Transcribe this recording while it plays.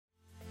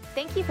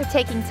Thank you for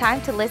taking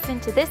time to listen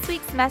to this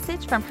week's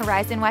message from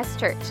Horizon West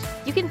Church.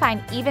 You can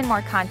find even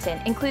more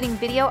content, including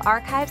video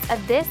archives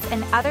of this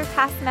and other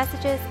past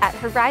messages at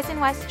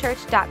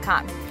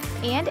horizonwestchurch.com.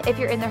 And if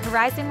you're in the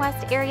Horizon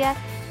West area,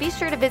 be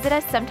sure to visit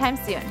us sometime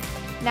soon.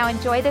 Now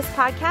enjoy this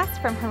podcast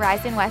from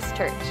Horizon West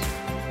Church.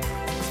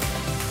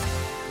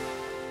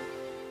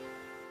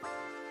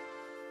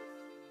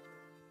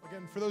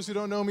 Again, for those who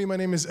don't know me, my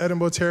name is Eden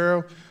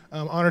Botero.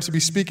 I'm honored to be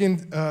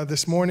speaking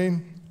this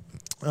morning.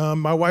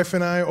 My wife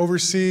and I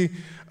oversee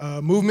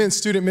Movement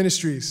Student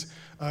Ministries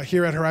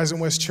here at Horizon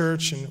West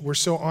Church, and we're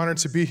so honored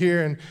to be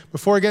here. And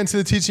before I get into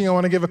the teaching, I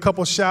want to give a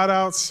couple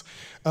shout-outs.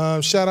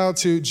 Shout out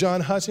to John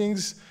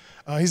Hutchings.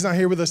 He's not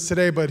here with us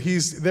today, but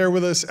he's there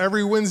with us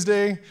every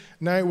Wednesday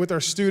night with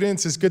our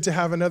students. It's good to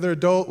have another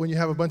adult when you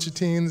have a bunch of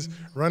teens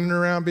running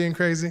around being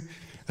crazy.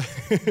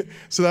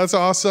 So that's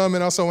awesome.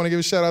 And also I want to give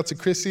a shout out to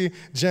Chrissy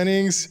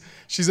Jennings.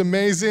 She's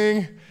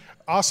amazing.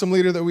 Awesome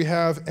leader that we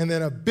have. And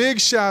then a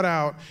big shout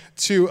out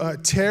to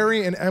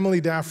Terry and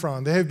Emily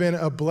Daffron. They have been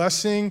a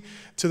blessing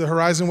to the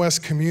Horizon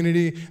West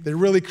community. They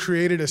really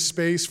created a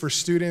space for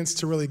students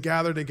to really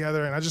gather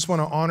together. And I just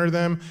want to honor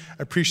them.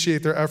 I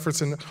appreciate their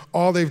efforts and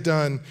all they've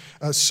done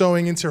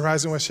sowing into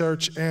Horizon West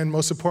Church and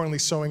most importantly,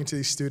 sowing into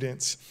these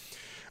students.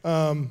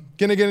 Going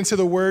to get into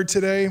the word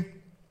today.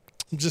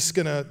 I'm just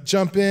going to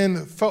jump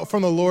in, felt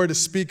from the Lord to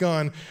speak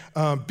on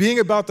being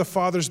about the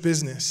Father's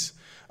business.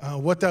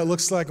 What that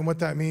looks like and what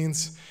that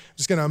means. I'm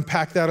just going to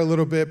unpack that a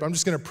little bit, but I'm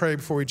just going to pray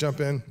before we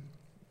jump in.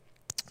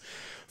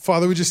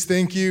 Father, we just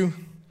thank you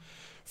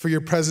for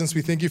your presence.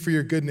 We thank you for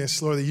your goodness,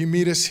 Lord, that you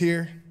meet us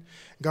here.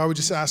 God, we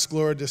just ask,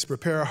 Lord, just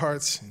prepare our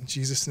hearts. In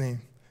Jesus'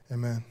 name,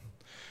 amen.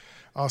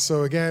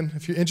 Also, again,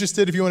 if you're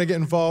interested, if you want to get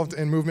involved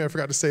in movement, I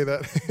forgot to say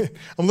that.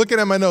 I'm looking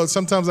at my notes.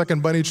 Sometimes I can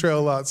bunny trail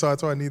a lot, so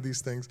that's why I need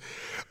these things.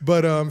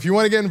 But if you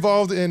want to get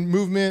involved in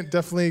movement,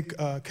 definitely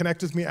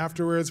connect with me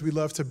afterwards. We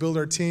love to build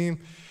our team.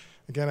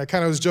 Again, I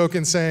kind of was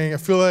joking saying, I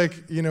feel like,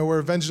 we're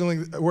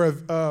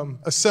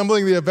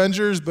assembling the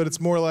Avengers, but it's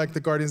more like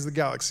the Guardians of the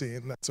Galaxy,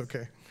 and that's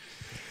okay.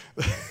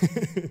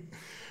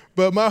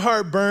 But my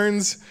heart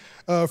burns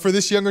for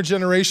this younger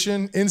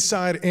generation,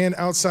 inside and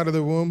outside of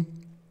the womb.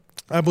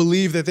 I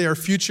believe that they are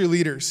future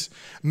leaders,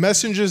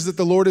 messengers that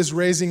the Lord is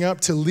raising up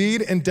to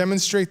lead and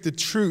demonstrate the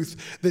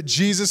truth that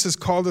Jesus has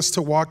called us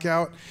to walk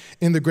out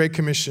in the Great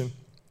Commission.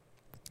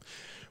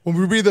 When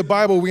we read the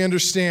Bible, we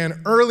understand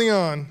early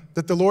on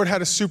that the Lord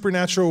had a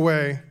supernatural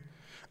way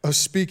of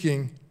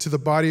speaking to the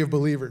body of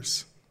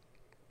believers,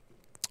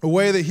 a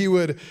way that he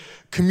would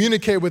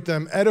communicate with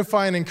them,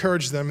 edify and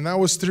encourage them, and that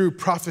was through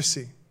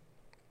prophecy.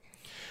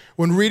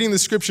 When reading the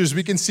scriptures,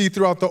 we can see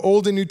throughout the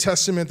Old and New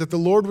Testament that the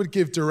Lord would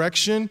give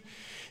direction,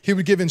 he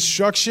would give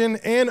instruction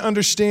and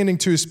understanding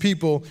to his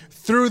people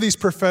through these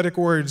prophetic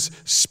words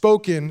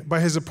spoken by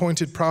his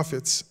appointed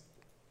prophets.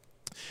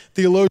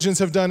 Theologians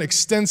have done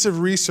extensive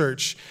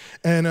research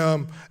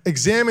and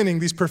examining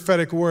these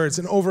prophetic words,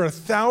 and over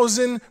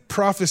 1,000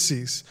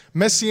 prophecies,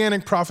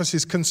 messianic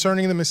prophecies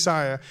concerning the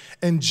Messiah,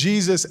 and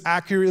Jesus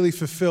accurately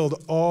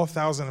fulfilled all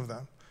 1,000 of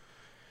them.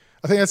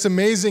 I think that's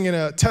amazing and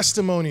a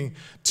testimony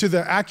to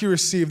the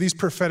accuracy of these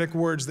prophetic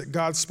words that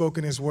God spoke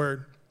in his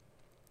word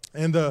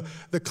and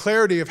the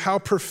clarity of how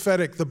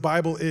prophetic the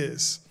Bible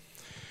is.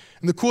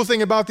 And the cool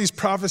thing about these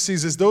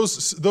prophecies is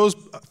those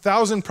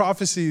 1,000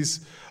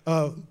 prophecies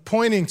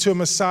pointing to a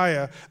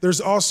Messiah, there's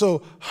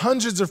also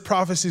hundreds of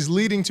prophecies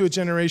leading to a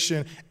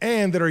generation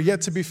and that are yet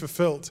to be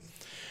fulfilled.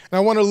 And I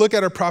want to look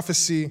at a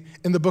prophecy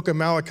in the book of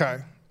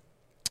Malachi.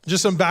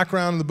 Just some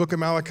background in the book of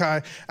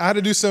Malachi. I had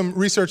to do some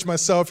research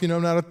myself.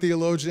 I'm not a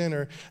theologian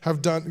or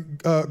have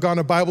gone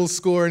to Bible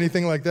school or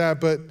anything like that,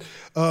 but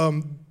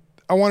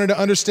I wanted to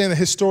understand the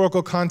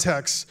historical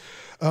context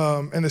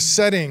and the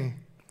setting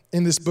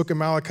in this book of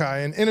Malachi.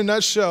 And in a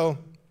nutshell,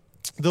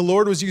 the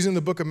Lord was using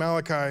the book of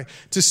Malachi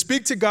to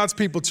speak to God's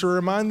people, to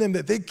remind them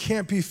that they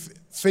can't be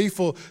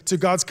faithful to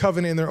God's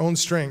covenant in their own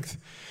strength.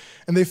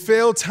 And they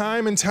fail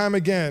time and time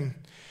again.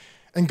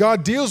 And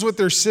God deals with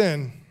their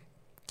sin,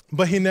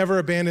 but he never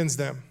abandons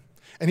them.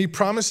 And he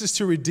promises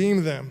to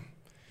redeem them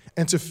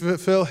and to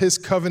fulfill his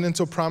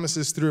covenantal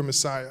promises through a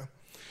Messiah.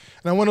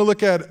 And I want to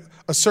look at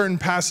a certain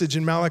passage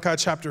in Malachi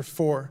chapter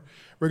 4.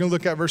 We're going to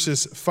look at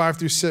verses 5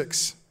 through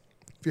 6.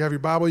 If you have your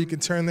Bible, you can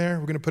turn there.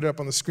 We're going to put it up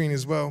on the screen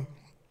as well.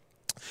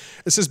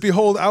 It says,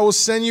 "Behold, I will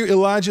send you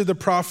Elijah the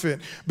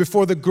prophet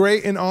before the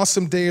great and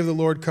awesome day of the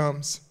Lord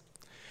comes.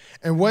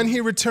 And when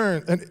he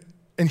returns,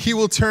 and he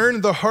will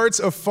turn the hearts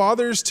of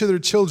fathers to their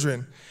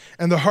children,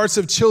 and the hearts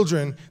of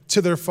children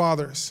to their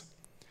fathers,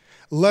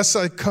 lest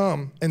I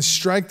come and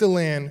strike the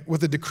land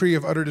with a decree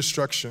of utter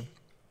destruction."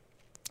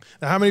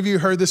 Now, how many of you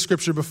heard this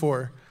scripture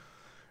before?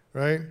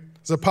 Right?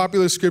 It's a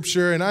popular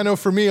scripture, and I know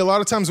for me, a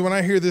lot of times when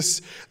I hear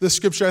this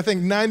scripture, I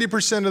think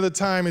 90% of the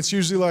time it's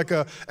usually like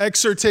a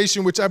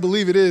exhortation, which I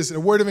believe it is, a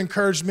word of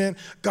encouragement.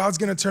 God's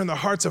going to turn the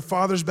hearts of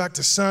fathers back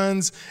to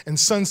sons and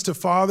sons to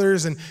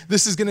fathers, and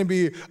this is going to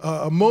be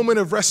a moment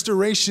of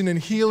restoration and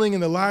healing in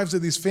the lives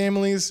of these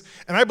families,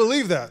 and I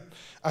believe that.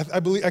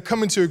 I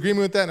come into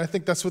agreement with that, and I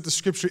think that's what the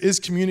scripture is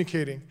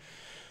communicating.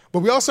 But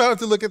we also have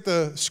to look at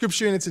the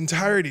scripture in its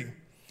entirety.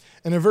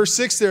 And in verse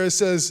 6 there it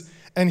says,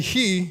 and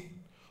he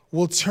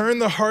will turn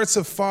the hearts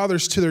of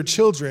fathers to their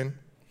children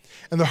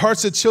and the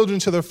hearts of children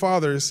to their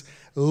fathers,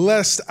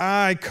 lest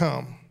I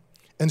come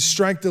and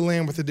strike the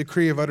land with a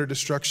decree of utter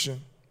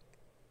destruction.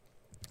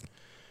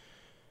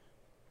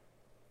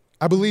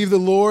 I believe the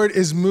Lord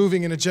is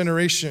moving in a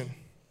generation.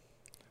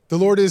 The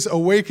Lord is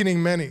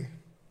awakening many,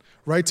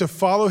 right, to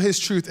follow his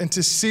truth and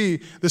to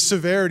see the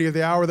severity of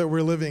the hour that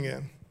we're living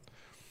in.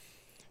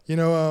 You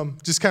know,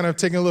 just kind of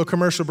taking a little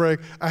commercial break.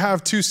 I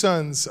have two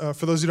sons,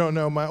 for those who don't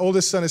know. My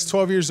oldest son is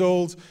 12 years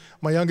old.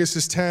 My youngest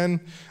is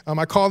 10.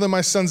 I call them my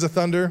sons of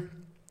thunder.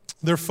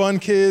 They're fun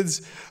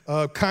kids,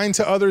 kind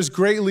to others,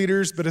 great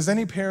leaders. But as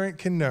any parent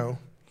can know,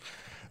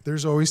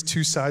 there's always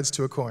two sides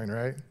to a coin,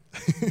 right?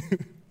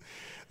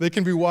 They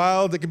can be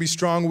wild, they can be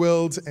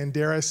strong-willed, and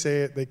dare I say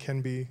it, they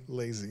can be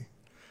lazy.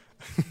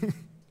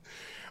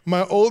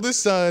 My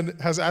oldest son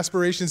has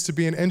aspirations to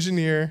be an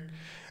engineer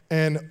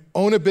and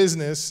own a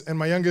business, and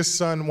my youngest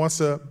son wants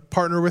to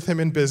partner with him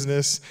in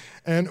business,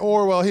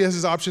 or he has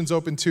his options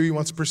open too. He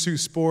wants to pursue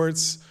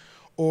sports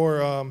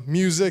or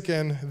music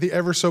and the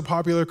ever so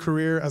popular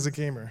career as a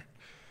gamer.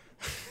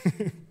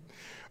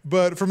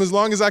 But from as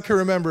long as I can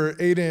remember,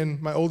 Aiden,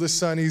 my oldest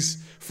son,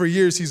 for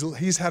years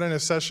he's had an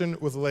obsession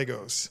with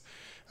Legos.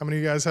 How many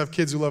of you guys have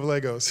kids who love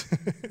Legos?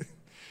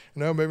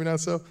 No, maybe not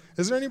so.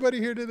 Is there anybody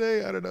here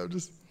today? I don't know.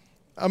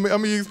 I'm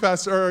a youth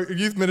pastor or a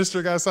youth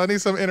minister, guys, so I need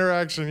some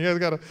interaction. You guys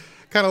got to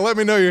kind of let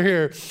me know you're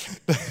here.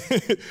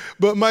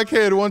 But my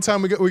kid, one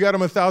time we got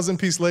him a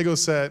 1,000-piece Lego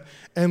set,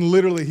 and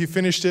literally he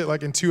finished it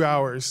like in 2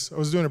 hours. I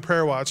was doing a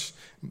prayer watch.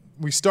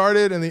 We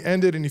started and they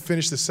ended, and he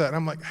finished the set. And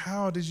I'm like,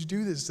 how did you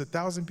do this? It's a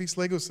 1,000-piece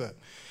Lego set.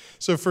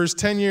 So for his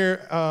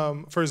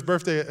for his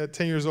birthday at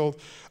 10 years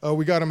old,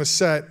 we got him a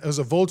set. It was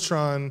a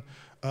Voltron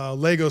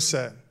Lego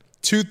set,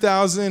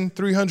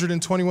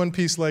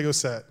 2,321-piece Lego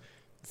set.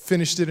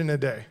 Finished it in a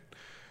day.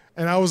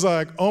 And I was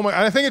like, oh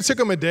my, I think it took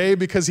him a day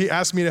because he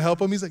asked me to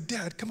help him. He's like,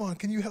 Dad, come on,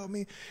 can you help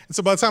me? And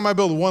so by the time I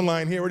built one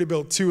lion, he already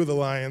built 2 of the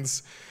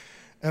lions.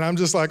 And I'm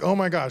just like, oh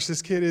my gosh,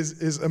 this kid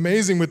is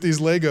amazing with these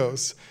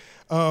Legos.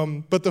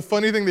 But the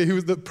funny thing,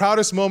 the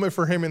proudest moment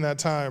for him in that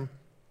time,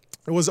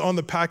 it was on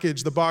the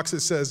package, the box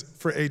that says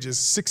for ages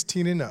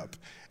 16 and up.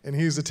 And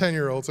he's a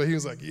 10-year-old, so he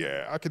was like,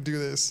 yeah, I could do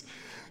this,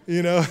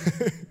 you know?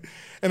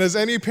 And as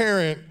any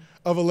parent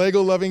of a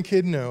Lego-loving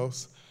kid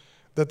knows,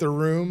 that the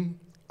room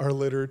are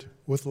littered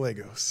with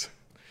Legos.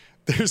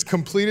 There's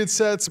completed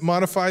sets,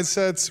 modified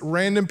sets,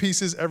 random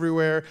pieces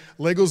everywhere,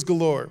 Legos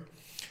galore.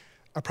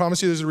 I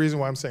promise you there's a reason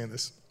why I'm saying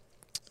this.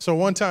 So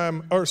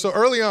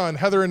early on,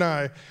 Heather and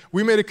I,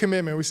 we made a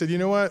commitment. We said, you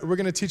know what? We're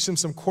going to teach them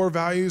some core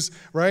values,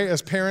 right?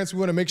 As parents,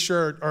 we want to make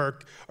sure our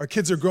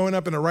kids are growing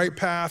up in the right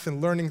path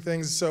and learning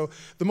things. So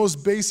the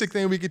most basic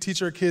thing we could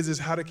teach our kids is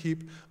how to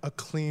keep a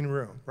clean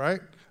room,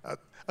 right?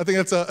 I think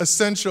that's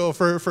essential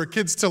for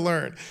kids to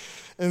learn.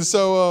 And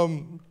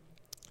so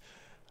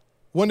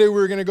one day we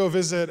were going to go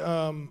visit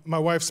my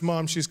wife's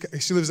mom. She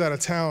lives out of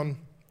town,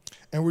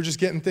 and we're just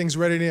getting things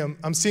ready.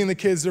 I'm seeing the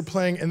kids, they're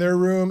playing, and their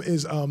room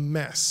is a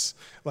mess.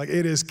 Like,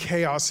 it is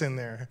chaos in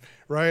there,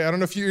 right? I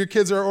don't know if your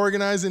kids are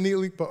organized and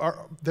neatly, but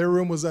their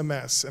room was a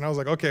mess. And I was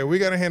like, okay, we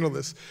got to handle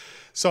this.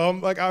 So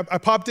I'm like, I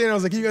popped in, I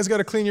was like, you guys got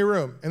to clean your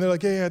room. And they're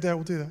like, yeah, Dad,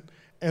 we'll do that.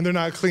 And they're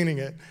not cleaning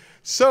it.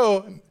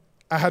 So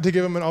I had to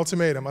give them an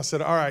ultimatum. I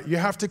said, all right, you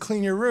have to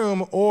clean your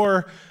room,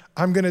 or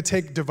I'm going to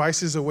take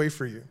devices away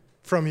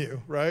from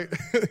you, right?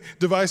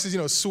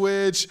 Devices,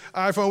 Switch,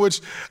 iPhone, which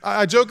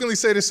I jokingly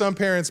say to some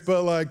parents,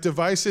 but like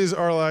devices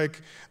are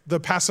like the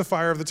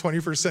pacifier of the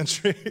 21st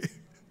century,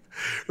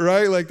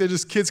 right? Like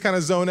kids kind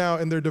of zone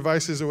out in their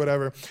devices or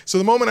whatever. So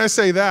the moment I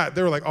say that,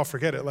 they were like, oh,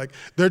 forget it. Like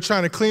they're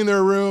trying to clean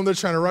their room. They're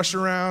trying to rush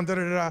around,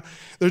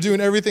 They're doing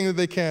everything that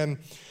they can.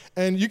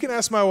 And you can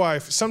ask my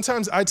wife.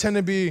 Sometimes I tend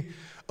to be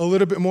a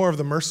little bit more of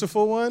the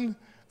merciful one.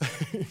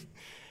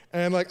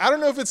 And I don't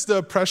know if it's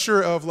the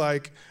pressure of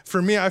for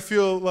me, I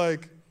feel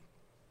like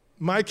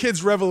my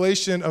kids'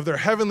 revelation of their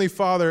Heavenly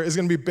Father is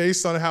going to be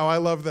based on how I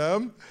love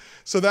them.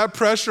 So that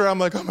pressure, I'm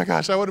like, oh my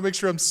gosh, I want to make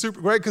sure I'm super,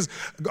 right? Because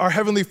our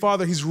Heavenly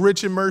Father, He's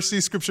rich in mercy.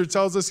 Scripture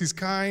tells us He's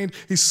kind.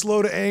 He's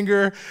slow to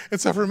anger.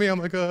 And so for me, I'm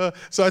like,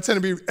 So I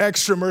tend to be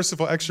extra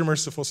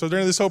merciful. So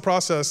during this whole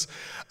process,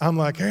 I'm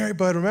like, hey,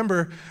 but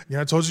remember,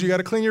 I told you got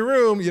to clean your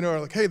room, or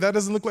like, hey, that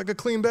doesn't look like a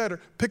clean bed,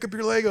 or pick up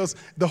your Legos,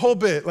 the whole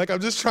bit.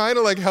 I'm just trying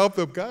to help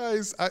them.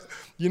 Guys,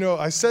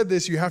 I said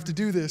this, you have to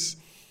do this.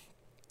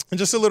 And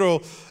just a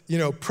little,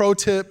 pro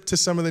tip to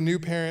some of the new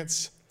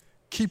parents,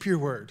 keep your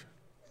word.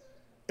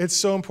 It's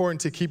so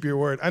important to keep your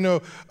word. I know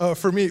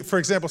for me, for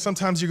example,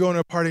 sometimes you go to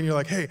a party and you're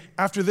like, hey,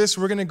 after this,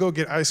 we're going to go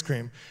get ice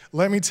cream.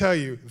 Let me tell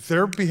you,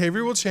 their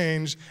behavior will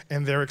change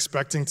and they're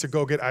expecting to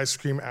go get ice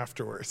cream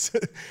afterwards.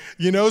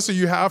 So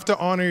you have to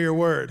honor your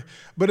word.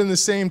 But in the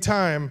same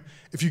time,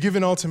 if you give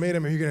an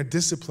ultimatum and you're going to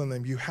discipline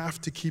them, you have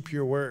to keep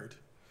your word.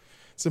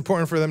 It's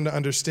important for them to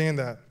understand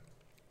that.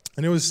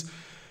 And it was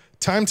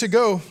time to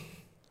go.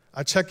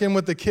 I check in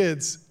with the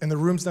kids and the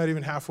room's not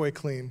even halfway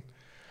clean.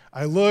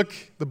 I look,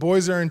 the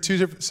boys are in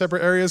two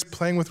separate areas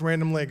playing with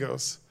random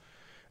Legos.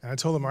 And I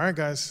told them, all right,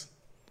 guys,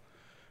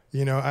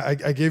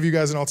 I gave you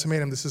guys an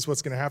ultimatum. This is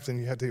what's going to happen.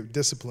 You had to be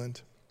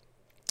disciplined.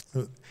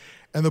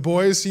 And the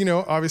boys,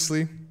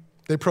 obviously,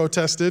 they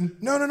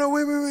protested. No,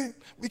 wait.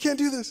 We can't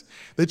do this.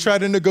 They tried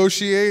to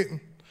negotiate.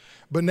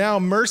 But now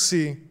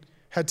mercy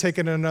had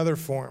taken another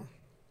form.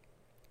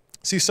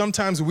 See,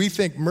 sometimes we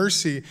think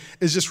mercy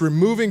is just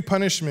removing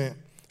punishment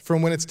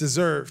from when it's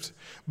deserved,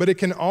 but it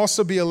can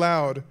also be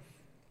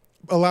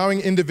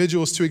allowing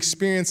individuals to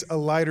experience a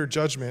lighter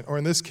judgment, or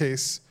in this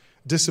case,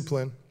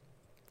 discipline.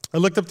 I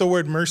looked up the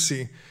word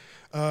mercy,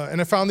 and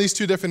I found these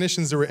two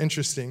definitions that were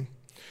interesting.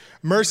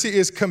 Mercy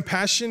is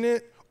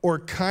compassionate or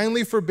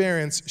kindly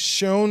forbearance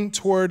shown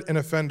toward an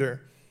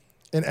offender,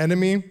 an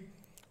enemy,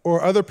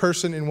 or other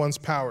person in one's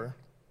power.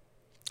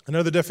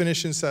 Another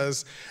definition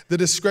says, the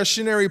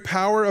discretionary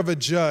power of a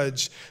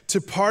judge to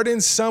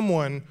pardon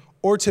someone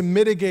or to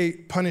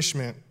mitigate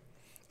punishment,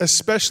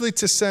 especially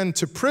to send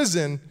to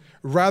prison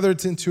rather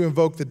than to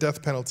invoke the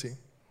death penalty.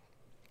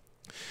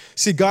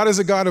 See, God is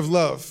a God of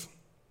love,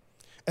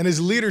 and his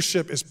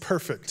leadership is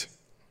perfect,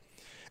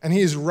 and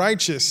he is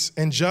righteous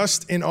and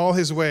just in all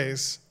his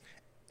ways.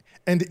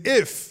 And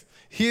if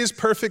he is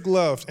perfect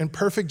love and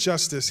perfect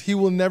justice, he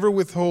will never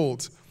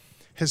withhold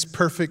his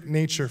perfect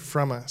nature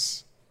from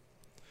us.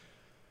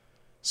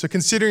 So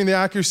considering the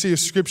accuracy of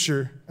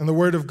Scripture and the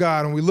Word of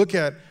God, when we look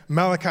at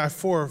Malachi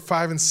 4,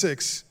 5, and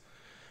 6,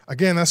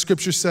 again, that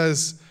Scripture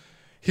says,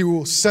 he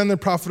will send the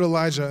prophet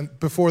Elijah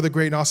before the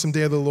great and awesome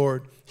day of the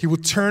Lord. He will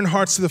turn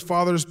hearts of the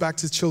fathers back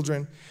to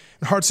children,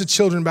 and hearts of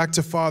children back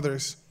to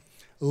fathers,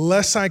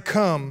 lest I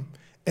come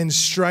and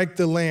strike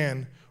the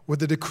land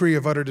with the decree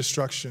of utter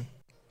destruction.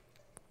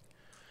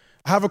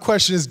 I have a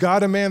question. Is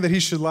God a man that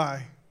he should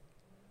lie?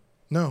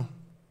 No.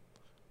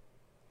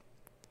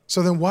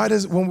 So then why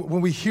does,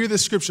 when we hear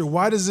this scripture,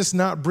 why does this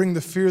not bring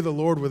the fear of the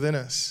Lord within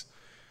us?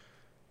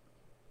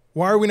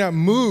 Why are we not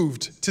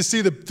moved to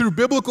see through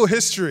biblical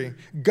history,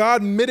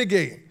 God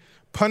mitigate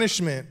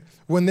punishment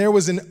when there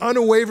was an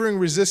unwavering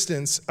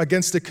resistance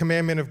against the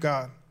commandment of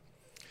God?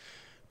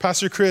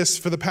 Pastor Chris,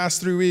 for the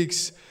past 3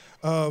 weeks,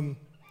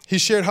 he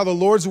shared how the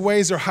Lord's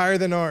ways are higher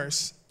than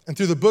ours. And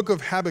through the book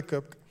of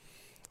Habakkuk,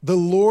 the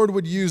Lord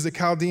would use the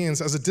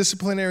Chaldeans as a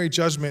disciplinary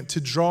judgment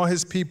to draw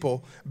his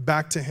people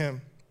back to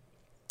him.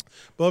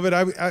 Beloved,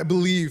 I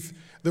believe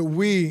that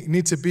we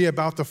need to be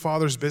about the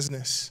Father's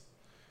business.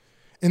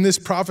 In this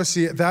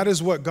prophecy, that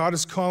is what God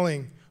is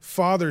calling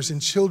fathers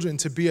and children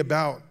to be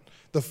about,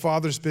 the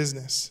Father's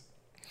business.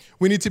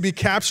 We need to be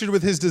captured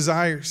with his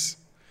desires,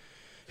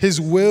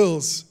 his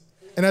wills,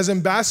 and as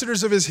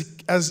ambassadors of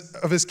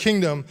his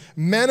kingdom,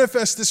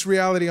 manifest this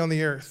reality on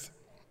the earth.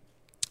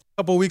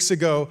 A couple weeks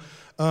ago,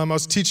 I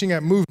was teaching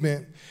at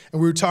Movement,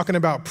 and we were talking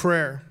about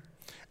prayer.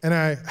 And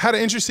I had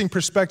an interesting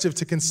perspective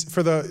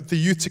for the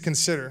youth to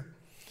consider.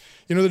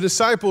 The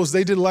disciples,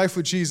 they did life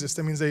with Jesus.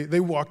 That means they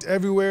walked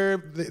everywhere.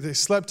 They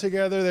slept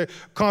together. They're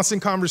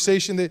constant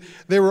conversation. They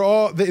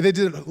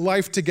did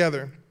life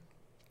together.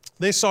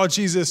 They saw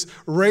Jesus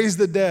raise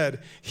the dead,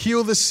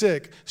 heal the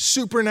sick,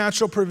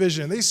 supernatural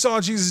provision. They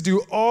saw Jesus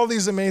do all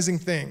these amazing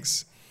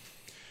things.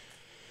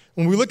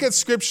 When we look at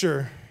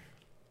Scripture,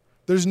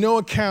 there's no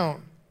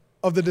account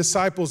of the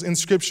disciples in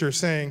Scripture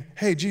saying,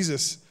 hey,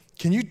 Jesus,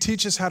 can you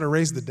teach us how to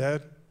raise the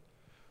dead?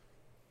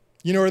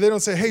 Or they don't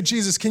say, hey,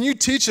 Jesus, can you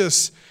teach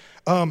us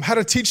how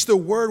to teach the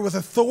word with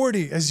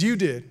authority as you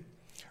did?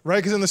 Right?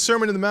 Because in the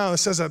Sermon on the Mount, it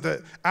says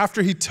that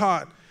after he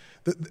taught,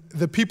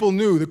 the people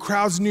knew, the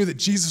crowds knew that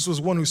Jesus was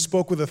one who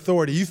spoke with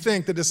authority. You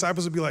think the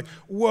disciples would be like,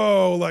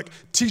 whoa,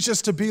 teach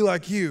us to be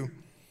like you.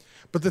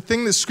 But the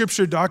thing that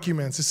Scripture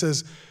documents, it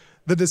says,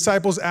 the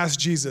disciples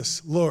asked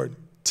Jesus, Lord,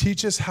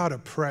 teach us how to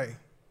pray.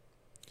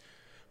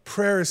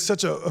 Prayer is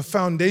such a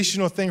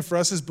foundational thing for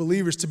us as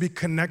believers to be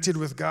connected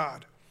with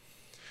God,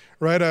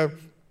 right?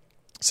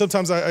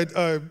 Sometimes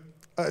I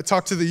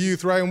talk to the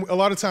youth, right? And a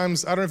lot of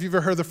times, I don't know if you've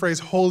ever heard the phrase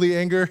holy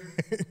anger.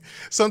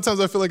 Sometimes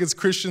I feel like it's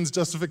Christians'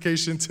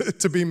 justification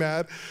to be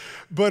mad.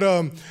 But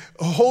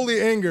holy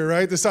anger,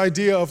 right? This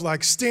idea of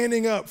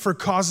standing up for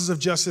causes of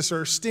justice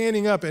or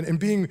standing up and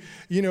being,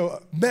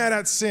 mad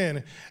at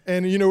sin.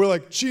 And, we're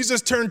like,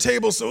 Jesus turned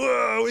tables,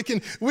 so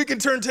we can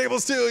turn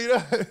tables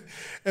too,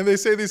 And they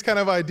say these kind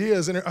of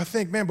ideas. And I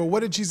think, man, but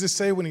what did Jesus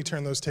say when he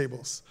turned those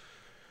tables?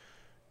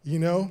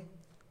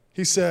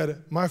 He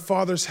said, my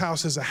Father's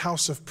house is a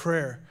house of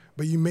prayer,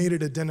 but you made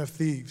it a den of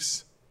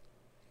thieves.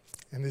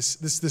 And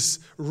this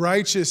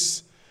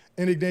righteous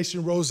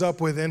indignation rose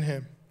up within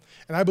him.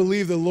 And I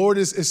believe the Lord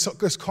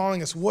is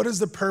calling us. What is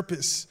the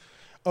purpose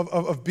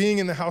of being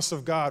in the house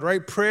of God,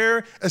 right?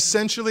 Prayer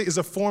essentially is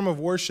a form of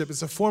worship.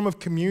 It's a form of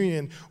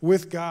communion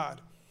with God.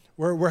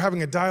 We're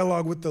having a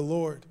dialogue with the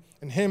Lord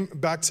and him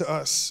back to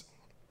us.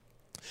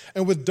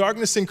 And with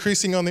darkness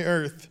increasing on the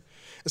earth,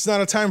 it's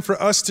not a time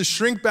for us to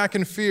shrink back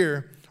in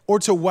fear or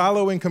to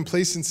wallow in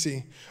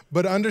complacency,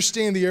 but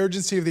understand the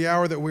urgency of the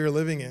hour that we are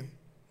living in.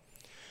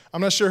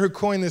 I'm not sure who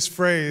coined this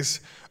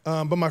phrase,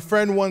 but my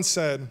friend once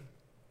said,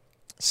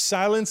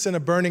 silence in a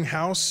burning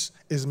house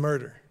is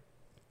murder.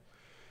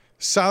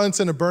 Silence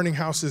in a burning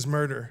house is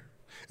murder.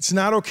 It's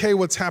not okay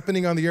what's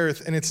happening on the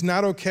earth, and it's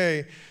not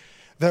okay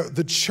that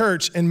the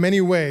church, in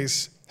many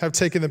ways, have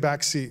taken the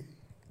back seat.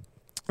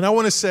 And I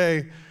want to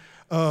say,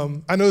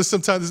 I know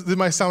sometimes this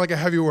might sound like a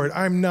heavy word.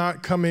 I'm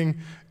not coming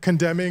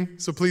condemning,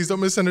 so please don't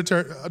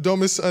misinterpret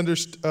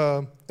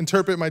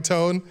my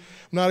tone. I'm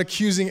not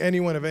accusing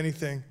anyone of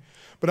anything,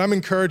 but I'm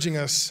encouraging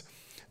us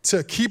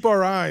to keep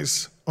our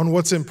eyes on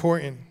what's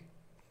important.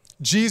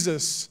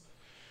 Jesus,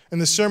 in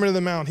the Sermon on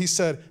the Mount, he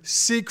said,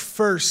 seek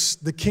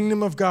first the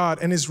kingdom of God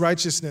and his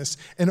righteousness,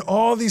 and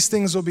all these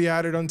things will be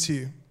added unto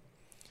you.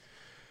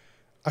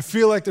 I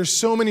feel like there's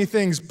so many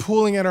things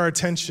pulling at our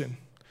attention.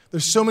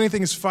 There's so many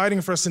things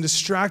fighting for us and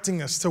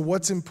distracting us to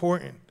what's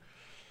important,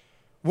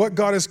 what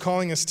God is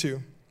calling us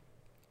to.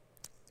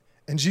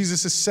 And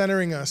Jesus is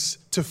centering us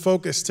to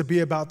focus, to be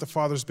about the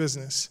Father's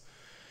business.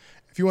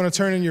 If you want to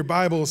turn in your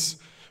Bibles,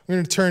 we're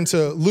going to turn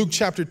to Luke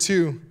chapter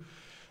 2.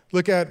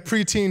 Look at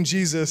preteen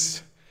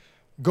Jesus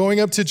going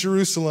up to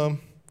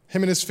Jerusalem.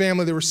 Him and his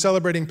family, they were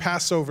celebrating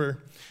Passover,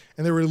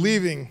 and they were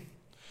leaving.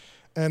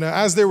 And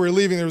as they were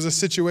leaving, there was a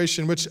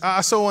situation, which I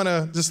also want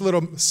to, just a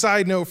little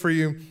side note for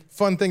you,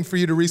 fun thing for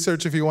you to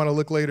research if you want to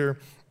look later.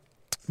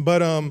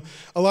 But a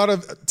lot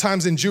of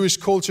times in Jewish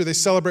culture, they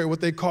celebrate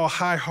what they call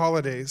high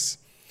holidays.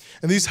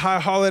 And these high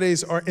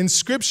holidays are, in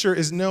Scripture,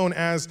 is known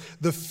as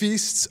the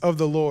feasts of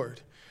the Lord,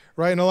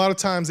 right? And a lot of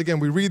times, again,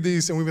 we read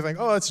these and we think,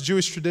 oh, it's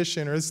Jewish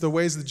tradition, or it's the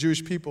ways of the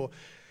Jewish people.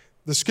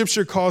 The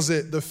Scripture calls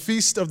it the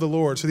feast of the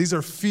Lord. So these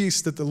are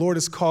feasts that the Lord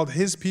has called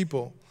his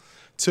people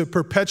to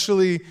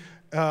perpetually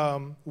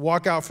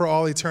walk out for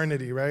all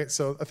eternity, right?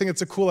 So I think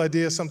it's a cool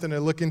idea, something to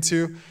look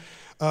into.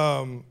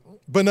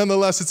 But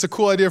nonetheless, it's a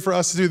cool idea for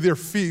us to do their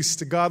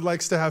feast. God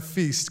likes to have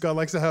feasts. God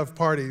likes to have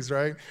parties,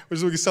 right? Which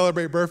is we can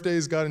celebrate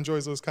birthdays. God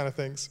enjoys those kind of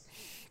things.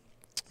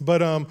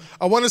 But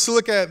I want us to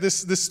look at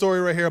this story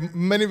right here.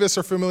 Many of us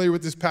are familiar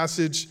with this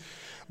passage,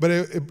 but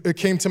it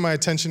came to my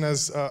attention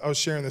as I was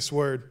sharing this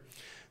word.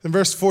 In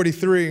verse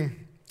 43,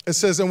 it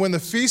says, and when the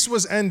feast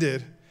was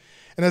ended,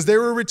 and as they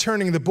were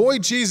returning, the boy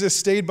Jesus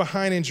stayed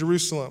behind in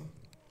Jerusalem.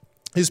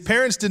 His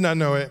parents did not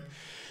know it,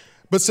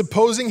 but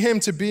supposing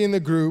him to be in the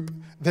group,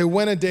 they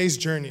went a day's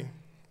journey.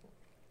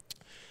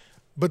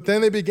 But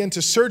then they began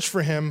to search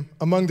for him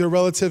among their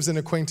relatives and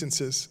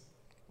acquaintances.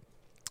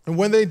 And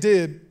when they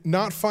did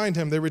not find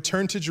him, they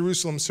returned to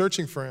Jerusalem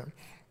searching for him.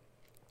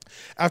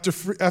 After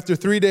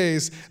 3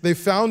 days, they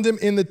found him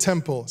in the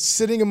temple,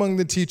 sitting among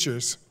the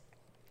teachers,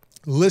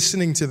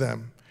 listening to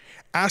them,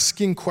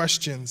 asking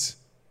questions.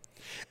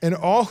 And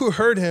all who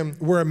heard him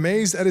were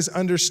amazed at his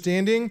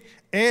understanding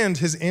and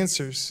his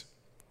answers.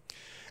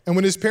 And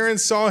when his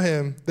parents saw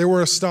him, they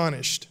were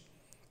astonished.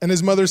 And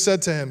his mother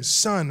said to him,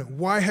 son,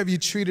 why have you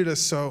treated us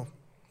so?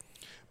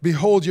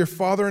 Behold, your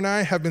father and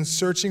I have been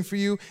searching for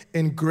you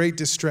in great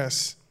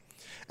distress.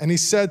 And he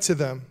said to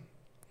them,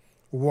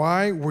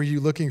 why were you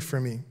looking for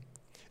me?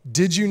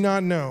 Did you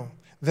not know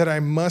that I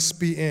must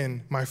be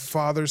in my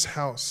Father's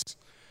house?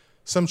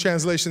 Some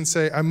translations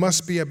say, I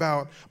must be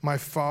about my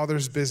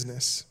Father's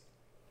business.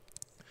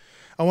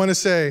 I want to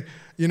say,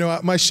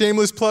 my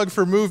shameless plug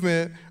for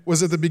Movement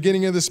was at the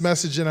beginning of this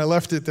message, and I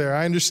left it there.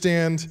 I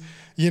understand,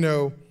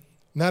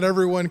 not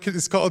everyone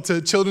is called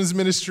to children's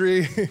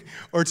ministry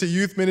or to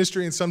youth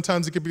ministry, and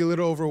sometimes it could be a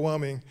little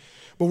overwhelming.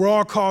 But we're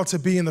all called to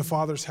be in the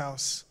Father's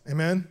house.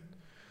 Amen?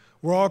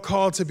 We're all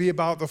called to be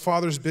about the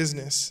Father's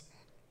business.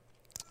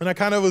 And I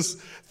kind of was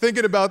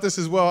thinking about this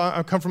as well.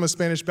 I come from a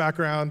Spanish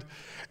background,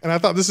 and I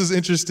thought this is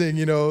interesting,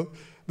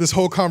 this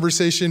whole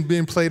conversation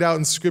being played out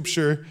in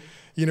Scripture.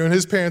 And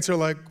his parents are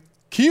like,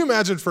 can you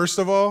imagine, first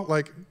of all,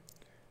 like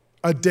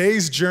a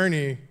day's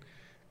journey,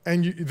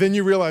 and then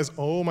you realize,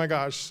 oh my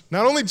gosh,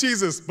 not only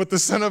Jesus, but the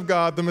Son of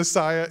God, the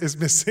Messiah, is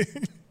missing.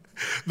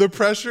 The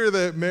pressure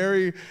that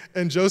Mary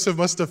and Joseph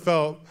must have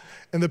felt,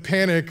 and the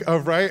panic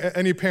of, right,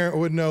 any parent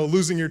would know,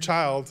 losing your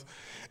child,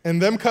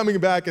 and them coming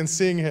back and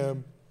seeing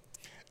him,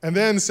 and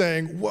then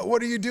saying,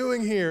 what are you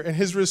doing here? And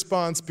his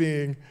response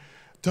being,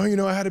 don't you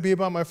know I had to be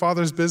about my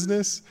Father's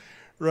business?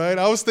 Right?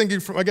 I was thinking,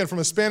 from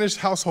a Spanish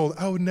household,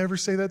 I would never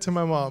say that to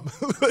my mom.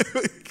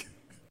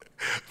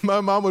 My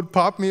mom would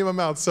pop me in my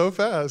mouth so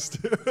fast.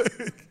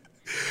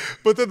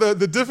 But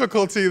the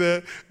difficulty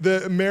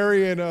that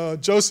Mary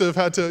and Joseph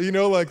had to,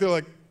 they're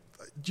like,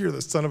 you're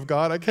the Son of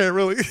God. I can't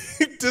really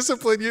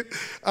discipline you.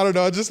 I don't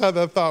know. I just had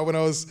that thought when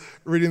I was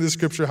reading the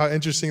Scripture, how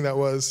interesting that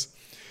was.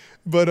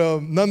 But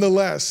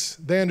nonetheless,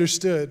 they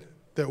understood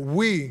that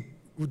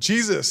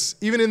Jesus,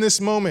 even in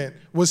this moment,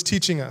 was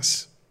teaching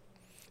us.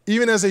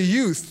 Even as a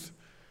youth,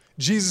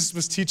 Jesus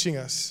was teaching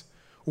us.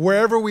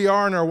 Wherever we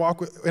are in our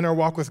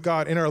walk with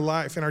God, in our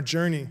life, in our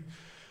journey,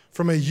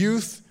 from a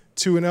youth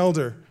to an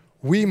elder,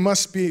 we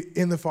must be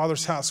in the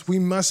Father's house. We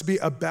must be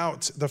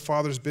about the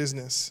Father's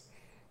business.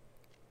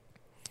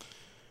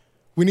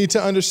 We need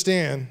to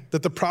understand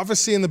that the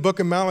prophecy in the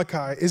book of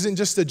Malachi isn't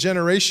just a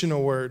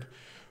generational word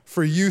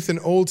for youth and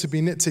old to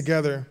be knit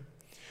together,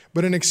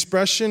 but an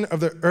expression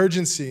of the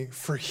urgency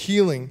for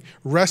healing,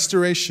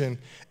 restoration,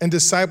 and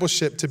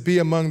discipleship to be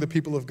among the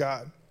people of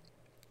God.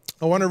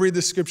 I want to read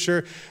this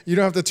scripture. You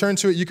don't have to turn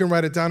to it. You can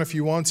write it down if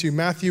you want to.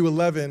 Matthew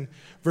 11,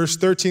 verse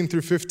 13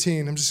 through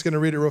 15. I'm just going to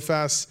read it real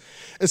fast.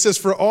 It says,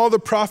 "For all the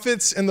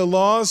prophets and the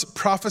laws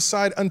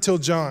prophesied until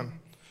John."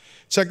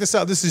 Check this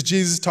out. This is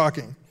Jesus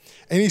talking.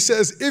 And he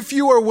says, if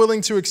you are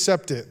willing to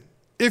accept it,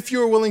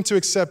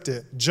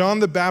 John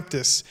the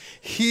Baptist,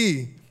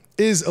 he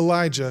is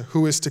Elijah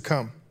who is to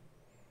come.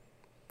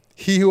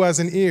 He who has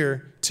an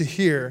ear to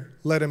hear,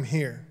 let him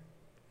hear.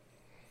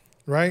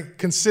 Right?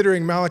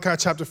 Considering Malachi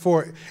chapter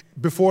 4,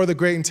 before the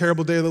great and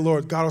terrible day of the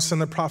Lord, God will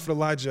send the prophet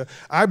Elijah.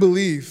 I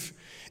believe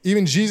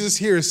even Jesus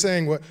here is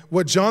saying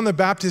what John the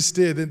Baptist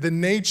did, the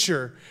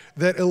nature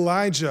that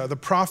Elijah, the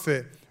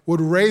prophet, would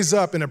raise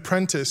up an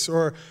apprentice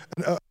or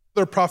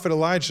another prophet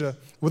Elijah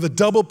with a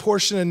double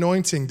portion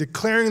anointing,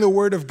 declaring the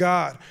word of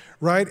God,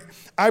 right?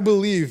 I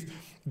believe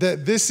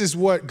that this is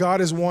what God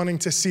is wanting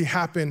to see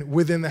happen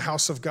within the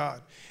house of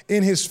God,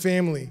 in his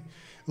family.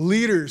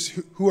 Leaders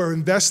who are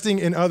investing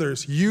in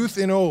others, youth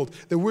and old,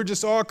 that we're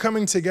just all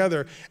coming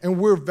together and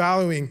we're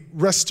valuing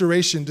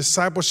restoration,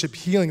 discipleship,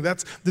 healing.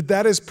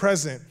 That is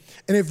present.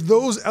 And if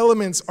those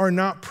elements are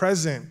not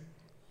present,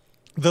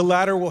 the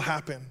latter will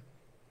happen.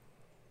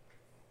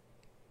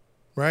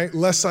 Right?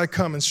 Lest I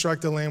come and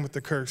strike the land with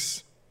the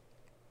curse.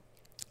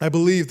 I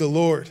believe the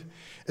Lord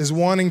is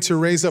wanting to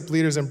raise up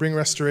leaders and bring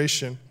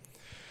restoration.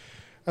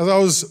 As I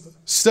was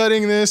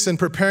studying this and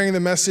preparing the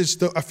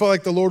message, I felt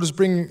like the Lord was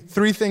bringing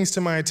three things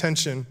to my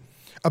attention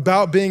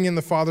about being in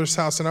the Father's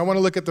house. And I want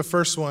to look at the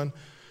first one.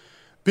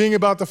 Being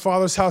about the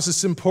Father's house,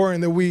 it's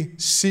important that we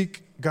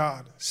seek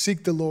God,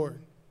 seek the Lord,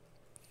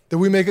 that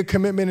we make a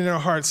commitment in our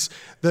hearts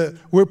that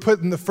we're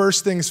putting the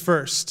first things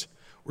first.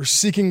 We're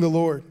seeking the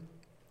Lord.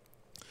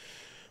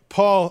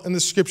 Paul in the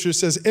scripture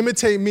says,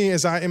 imitate me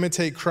as I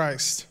imitate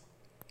Christ.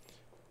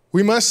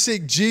 We must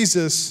seek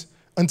Jesus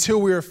until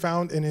we are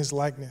found in his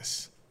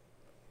likeness.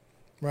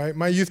 Right?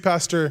 My youth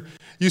pastor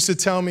used to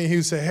tell me, he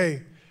would say,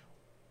 hey,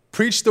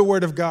 preach the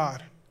word of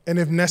God, and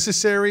if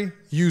necessary,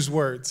 use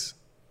words.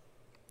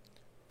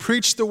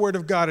 Preach the word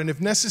of God, and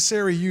if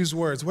necessary, use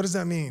words. What does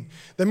that mean?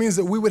 That means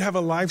that we would have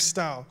a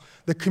lifestyle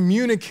that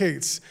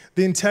communicates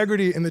the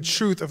integrity and the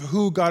truth of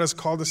who God has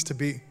called us to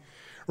be.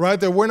 Right?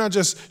 That we're not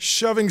just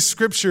shoving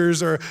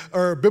scriptures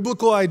or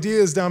biblical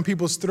ideas down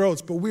people's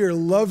throats, but we are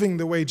loving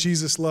the way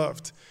Jesus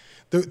loved.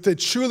 That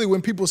truly,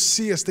 when people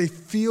see us, they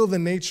feel the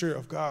nature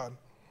of God.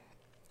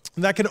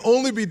 And that can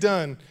only be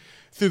done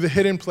through the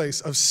hidden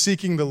place of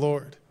seeking the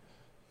Lord.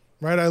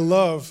 Right? I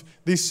love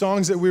these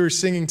songs that we were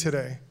singing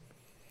today.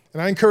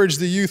 And I encourage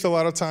the youth a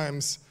lot of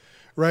times,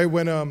 right?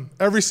 When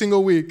every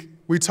single week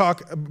we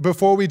talk,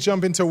 before we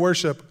jump into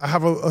worship, I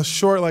have a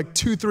short,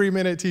 2-3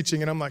 minute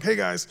teaching. And I'm like, hey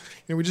guys,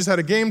 we just had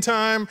a game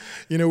time.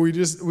 We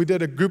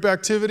did a group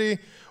activity.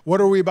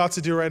 What are we about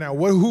to do right now?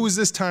 Who is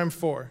this time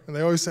for? And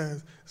they always say,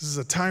 this is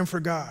a time for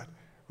God,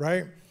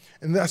 right?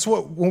 And that's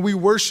when we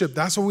worship,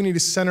 that's what we need to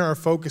center our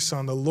focus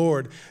on, the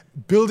Lord,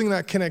 building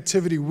that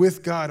connectivity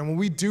with God. And when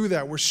we do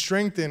that, we're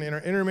strengthened in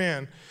our inner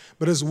man,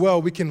 but as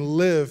well, we can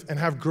live and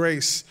have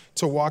grace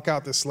to walk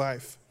out this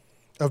life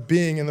of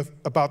being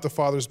about the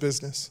Father's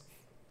business.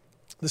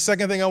 The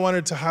second thing I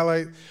wanted to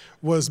highlight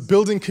was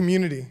building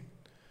community.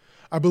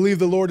 I believe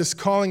the Lord is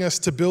calling us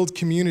to build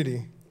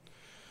community.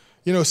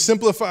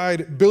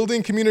 Simplified,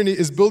 building community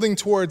is building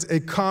towards a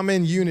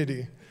common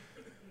unity.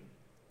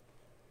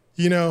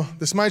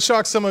 This might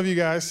shock some of you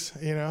guys.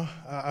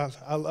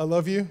 I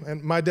love you.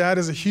 And my dad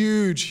is a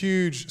huge,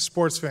 huge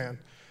sports fan,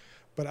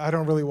 but I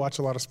don't really watch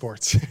a lot of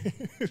sports.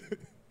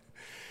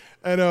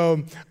 And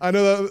I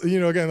know that,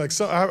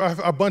 again,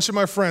 a bunch of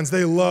my friends,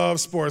 they love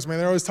sports, man.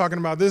 They're always talking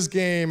about this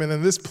game and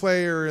then this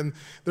player, and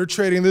they're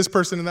trading this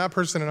person and that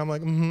person. And I'm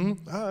like,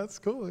 that's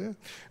cool, yeah.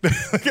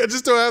 I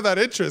just don't have that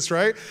interest,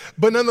 right?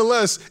 But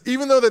nonetheless,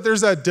 even though that there's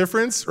that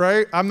difference,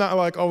 right? I'm not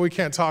like, we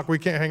can't talk, we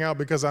can't hang out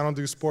because I don't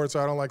do sports or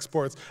I don't like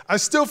sports. I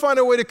still find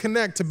a way to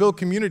connect, to build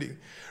community,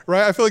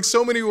 right? I feel like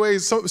so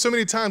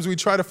many times we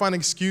try to find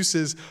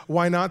excuses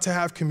why not to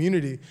have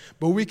community,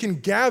 but we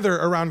can gather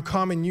around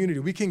common unity.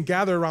 We can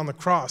gather around the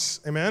cross,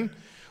 amen?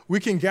 We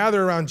can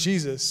gather around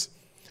Jesus.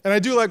 And I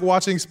do like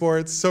watching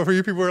sports. So for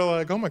you people who are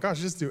like, oh my gosh,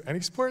 you just do any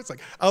sports?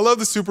 I love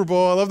the Super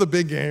Bowl. I love the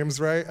big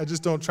games, right? I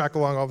just don't track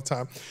along all the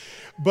time.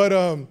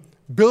 But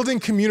building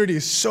community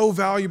is so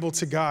valuable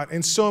to God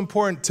and so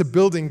important to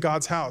building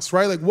God's house,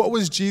 right? What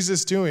was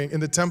Jesus doing in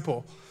the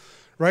temple,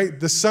 right?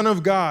 The Son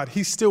of God,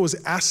 he still was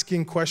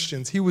asking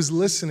questions. He was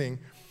listening.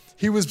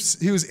 He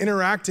was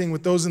interacting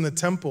with those in the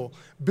temple,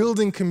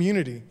 building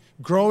community,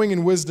 growing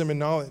in wisdom and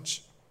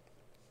knowledge.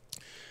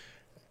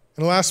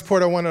 And the last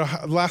point I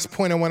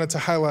wanted to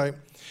highlight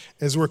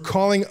is we're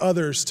calling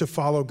others to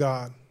follow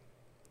God,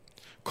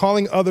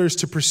 calling others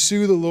to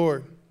pursue the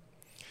Lord.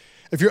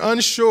 If you're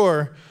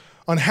unsure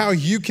on how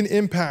you can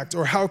impact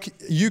or how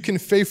you can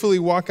faithfully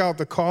walk out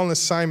the call and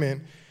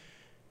assignment,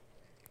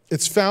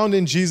 it's found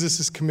in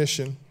Jesus'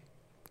 commission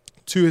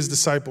to his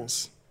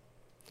disciples.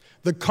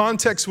 The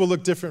context will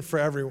look different for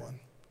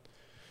everyone.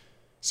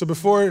 So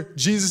before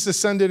Jesus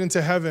ascended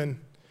into heaven,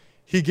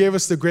 he gave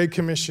us the Great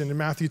Commission in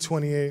Matthew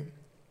 28.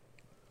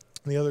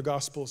 in the other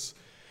Gospels.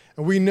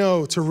 And we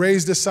know to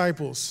raise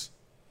disciples.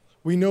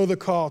 We know the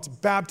call to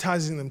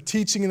baptizing them,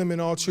 teaching them in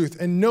all truth,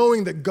 and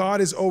knowing that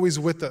God is always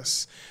with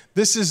us.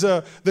 This is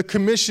the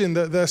commission,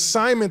 the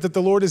assignment that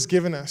the Lord has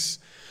given us.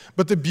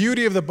 But the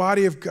beauty of the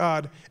body of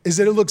God is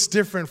that it looks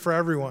different for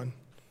everyone,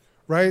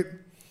 right?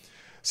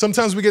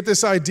 Sometimes we get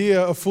this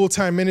idea of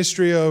full-time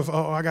ministry of,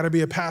 I got to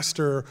be a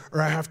pastor,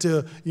 or I have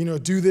to,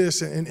 do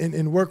this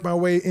and work my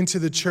way into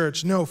the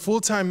church. No,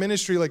 full-time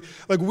ministry, like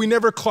we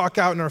never clock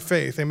out in our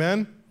faith,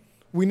 amen?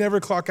 We never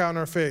clock out in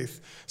our faith.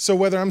 So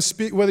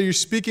whether you're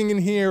speaking in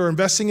here or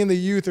investing in the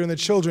youth or in the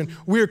children,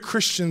 we are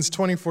Christians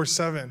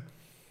 24/7,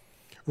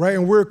 right?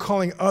 And we're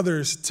calling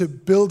others to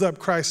build up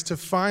Christ, to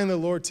find the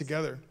Lord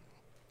together.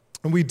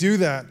 And we do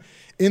that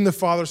in the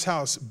Father's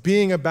house,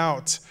 being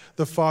about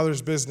the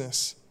Father's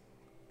business.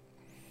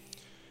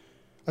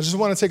 I just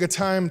want to take a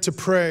time to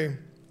pray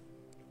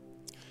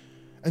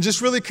and just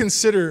really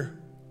consider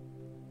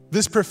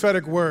this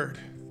prophetic word,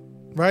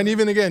 right? And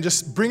even again,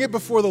 just bring it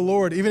before the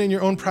Lord, even in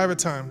your own private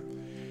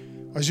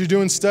time. As you're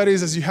doing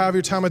studies, as you have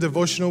your time of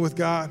devotional with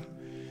God,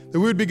 that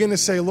we would begin to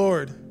say,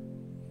 Lord,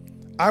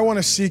 I want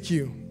to seek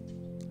you.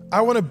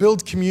 I want to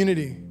build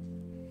community.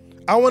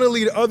 I want to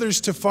lead others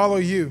to follow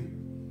you.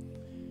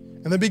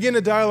 And then begin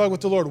a dialogue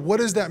with the Lord. What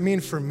does that mean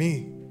for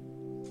me?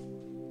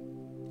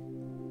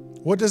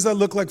 What does that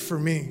look like for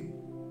me?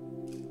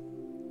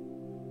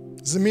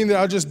 Does it mean that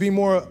I'll just be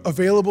more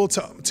available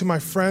to my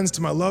friends,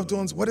 to my loved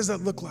ones? What does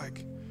that look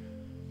like?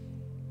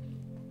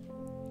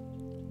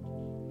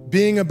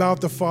 Being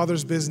about the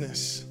Father's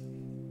business.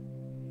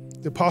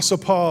 The Apostle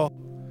Paul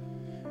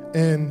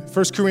in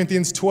 1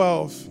 Corinthians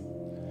 12,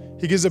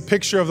 he gives a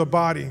picture of the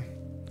body.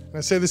 And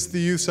I say this to the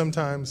youth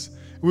sometimes.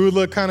 We would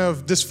look kind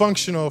of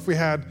dysfunctional if we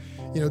had,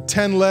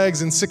 10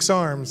 legs and 6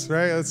 arms,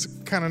 right? That's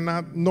kind of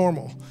not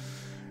normal,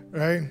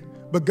 right?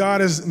 But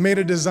God has made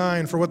a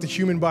design for what the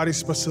human body is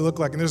supposed to look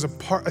like. And there's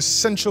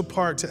essential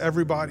part to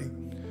every body,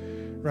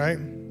 right?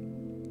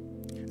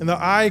 And the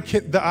eye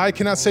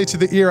cannot say to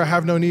the ear, I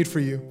have no need for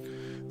you.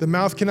 The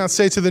mouth cannot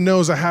say to the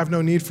nose, I have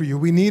no need for you.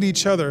 We need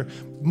each other.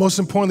 Most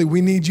importantly,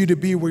 we need you to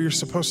be where you're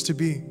supposed to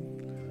be.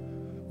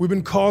 We've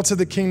been called to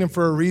the kingdom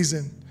for a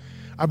reason.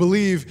 I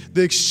believe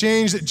the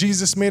exchange that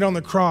Jesus made on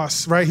the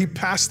cross, right? He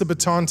passed the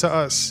baton to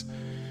us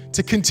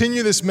to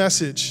continue this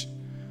message,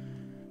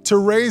 to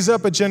raise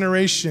up a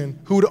generation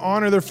who would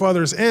honor their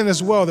fathers, and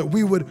as well that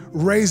we would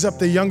raise up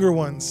the younger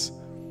ones.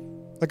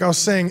 Like I was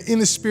saying, in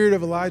the spirit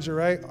of Elijah,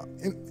 right?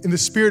 In the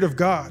spirit of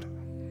God,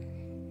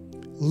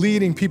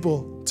 leading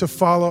people to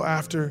follow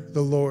after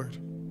the Lord.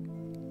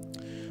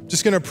 I'm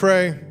just going to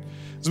pray.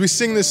 As we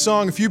sing this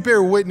song, if you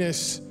bear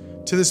witness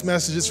to this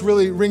message, it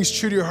really rings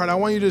true to your heart. I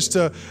want you just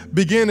to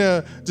begin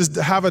to just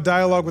have a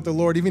dialogue with the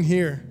Lord, even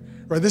here.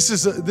 Right? This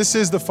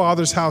is the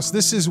Father's house.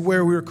 This is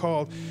where we're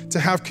called to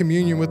have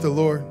communion with the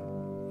Lord.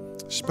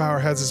 Just bow our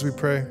heads as we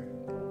pray.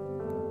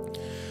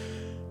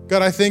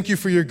 God, I thank you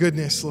for your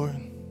goodness, Lord.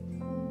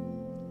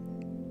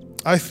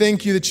 I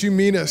thank you that you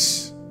meet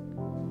us.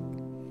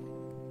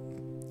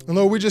 And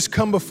Lord, we just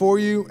come before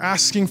you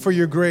asking for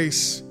your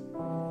grace,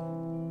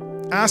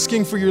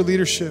 asking for your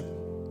leadership.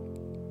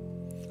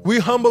 We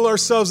humble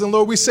ourselves, and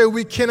Lord, we say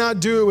we cannot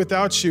do it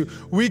without you.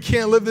 We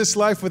can't live this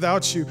life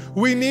without you.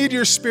 We need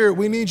your spirit.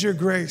 We need your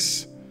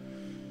grace.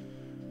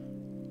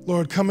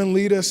 Lord, come and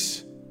lead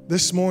us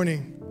this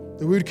morning,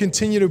 that we would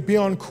continue to be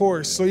on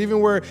course. So even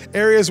where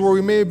areas where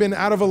we may have been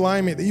out of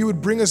alignment, that you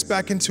would bring us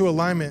back into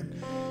alignment.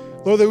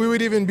 Lord, that we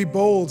would even be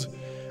bold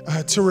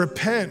to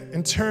repent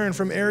and turn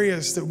from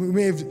areas that we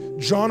may have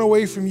drawn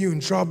away from you and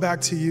draw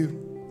back to you.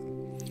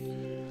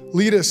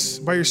 Lead us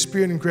by your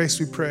spirit and grace,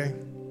 we pray.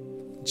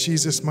 In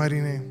Jesus' mighty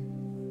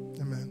name,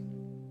 amen.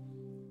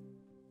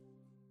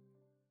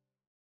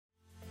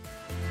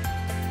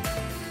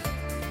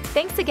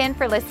 Thanks again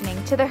for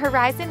listening to the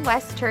Horizon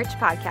West Church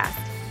podcast.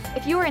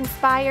 If you were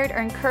inspired or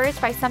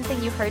encouraged by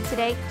something you heard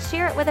today,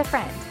 share it with a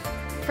friend.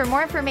 For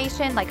more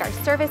information like our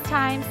service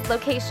times,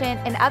 location,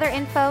 and other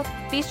info,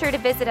 be sure to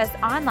visit us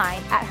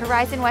online at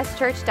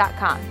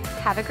horizonwestchurch.com.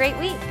 Have a great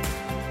week.